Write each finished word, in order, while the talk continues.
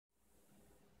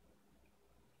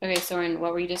Okay, Soren,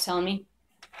 what were you just telling me?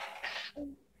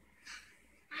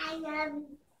 I love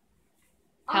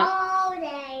How all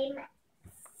day,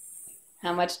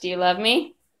 how much do you love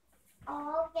me?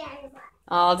 all day.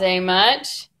 All day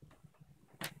much?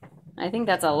 I think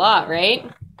that's a lot, right?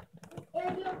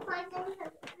 If you put them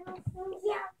in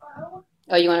yellow,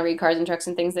 Oh, you want to read Cars and Trucks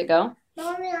and Things That Go?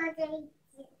 mommy, I think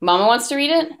Mama wants to read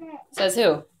it? Says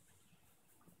who?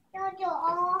 they're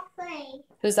all free.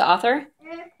 Who's the author?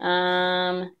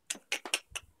 I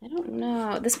don't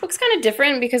know. This book's kind of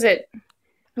different because let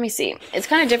me see. It's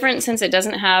kind of different since it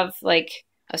doesn't have like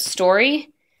a story.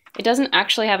 It doesn't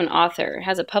actually have an author. It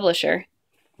has a publisher.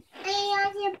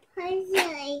 I want to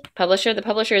puzzle. Publisher? The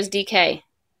publisher is DK.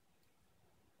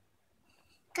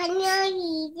 Can you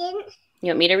read it? You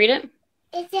want me to read it?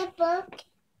 It's a book.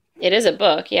 It is a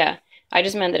book, yeah. I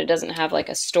just meant that it doesn't have like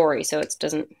a story, so it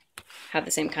doesn't have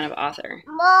the same kind of author.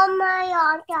 Mama, I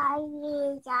want to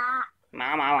read that.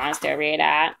 Mama wants to read it.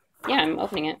 Yeah, I'm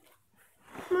opening it.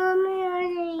 Mommy, I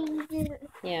want to read it.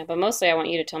 Yeah, but mostly I want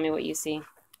you to tell me what you see,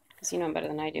 because you know better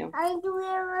than I do. I do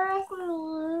it with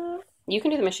me. You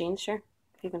can do the machines, sure,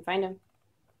 if you can find them.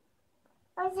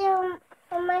 I do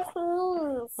my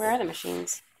sneeze. Where are the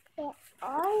machines?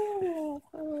 All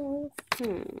the Hmm.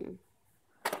 teens.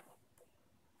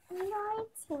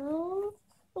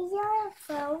 We are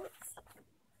folks.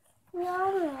 We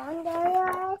are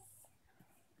manders.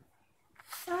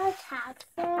 We are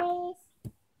taxis.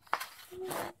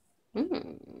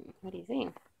 What do you see?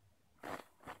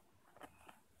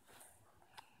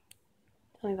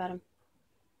 Tell me about them.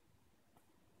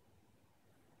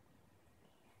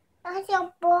 There's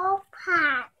a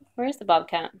bobcat. Where's the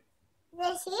Bobcat?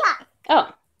 This here.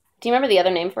 Oh, do you remember the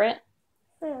other name for it?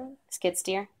 Skid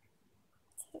steer?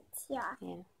 It's here.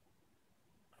 Yeah.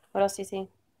 What else do you see?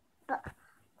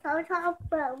 Total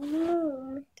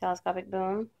boom. Telescopic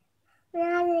boom. There's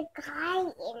a guy in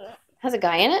it. Has a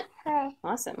guy in it? Here.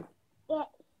 Awesome. Here.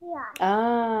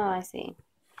 Oh, I see.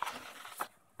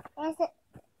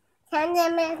 There's a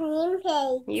machine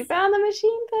page. You found the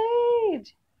machine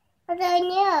page. What's the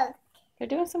news? They're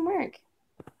doing some work.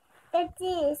 It's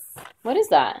this. What is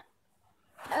that?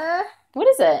 What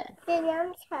is it? The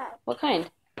dump truck. What kind?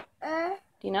 Do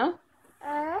you know?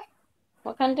 Uh,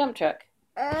 What kind of dump truck?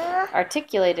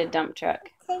 Articulated dump truck.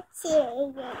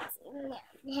 Sometime.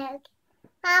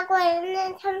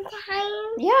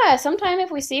 Yeah, sometime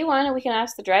if we see one, we can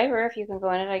ask the driver if you can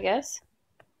go in it, I guess.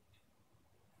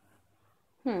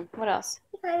 What else?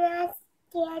 You can ask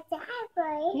the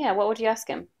driver. Yeah, what would you ask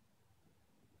him?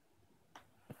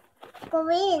 Go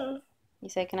in. You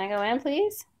say, can I go in,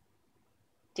 please?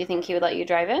 Do you think he would let you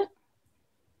drive it?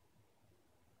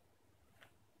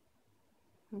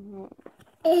 Do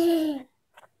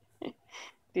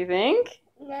you think?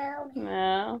 No.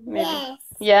 No? Maybe. Yes.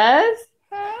 Yes?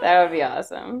 Huh? That would be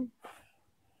awesome.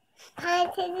 I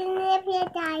sit in with your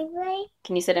driver.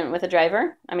 Can you sit in with a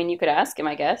driver? I mean, you could ask him,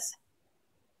 I guess.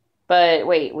 But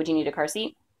wait, would you need a car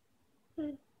seat?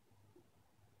 No.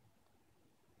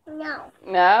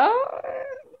 No?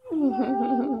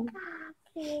 No,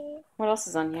 Poppy. What else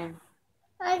is on here?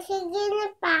 I sit in the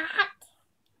back.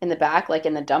 In the back, like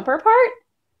in the dumper part?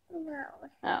 No.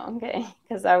 Oh, okay.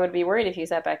 Because I would be worried if you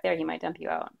sat back there, he might dump you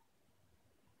out.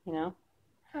 You know?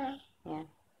 Hi. Yeah.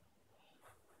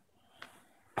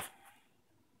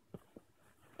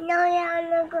 No, I'm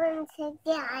not going to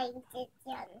die.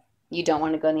 You don't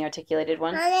want to go in the articulated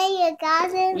one? Mother, you got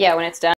it? Yeah, when it's done.